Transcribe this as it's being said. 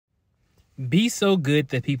Be so good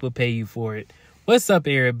that people pay you for it. What's up,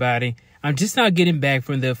 everybody? I'm just now getting back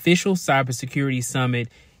from the official cybersecurity summit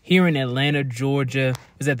here in Atlanta, Georgia. It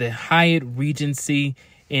was at the Hyatt Regency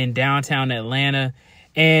in downtown Atlanta,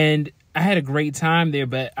 and I had a great time there,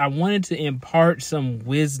 but I wanted to impart some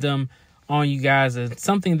wisdom on you guys.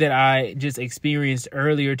 Something that I just experienced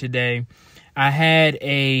earlier today. I had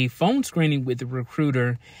a phone screening with the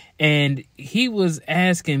recruiter, and he was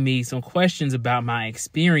asking me some questions about my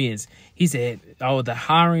experience. He said, oh, the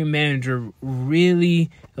hiring manager really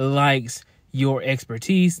likes your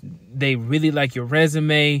expertise. They really like your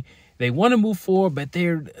resume. They want to move forward, but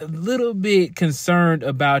they're a little bit concerned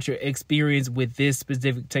about your experience with this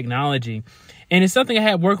specific technology. And it's something I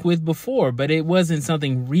had worked with before, but it wasn't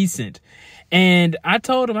something recent. And I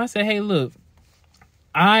told him, I said, hey, look,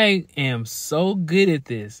 I am so good at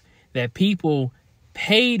this that people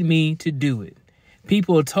paid me to do it.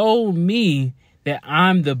 People told me that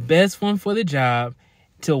I'm the best one for the job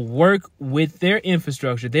to work with their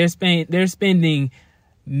infrastructure. They're spending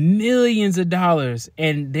millions of dollars,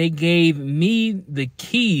 and they gave me the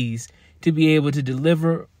keys to be able to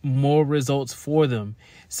deliver more results for them.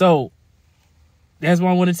 So that's what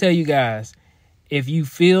I want to tell you guys. If you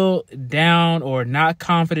feel down or not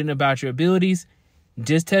confident about your abilities,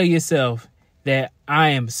 just tell yourself that I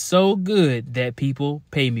am so good that people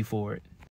pay me for it.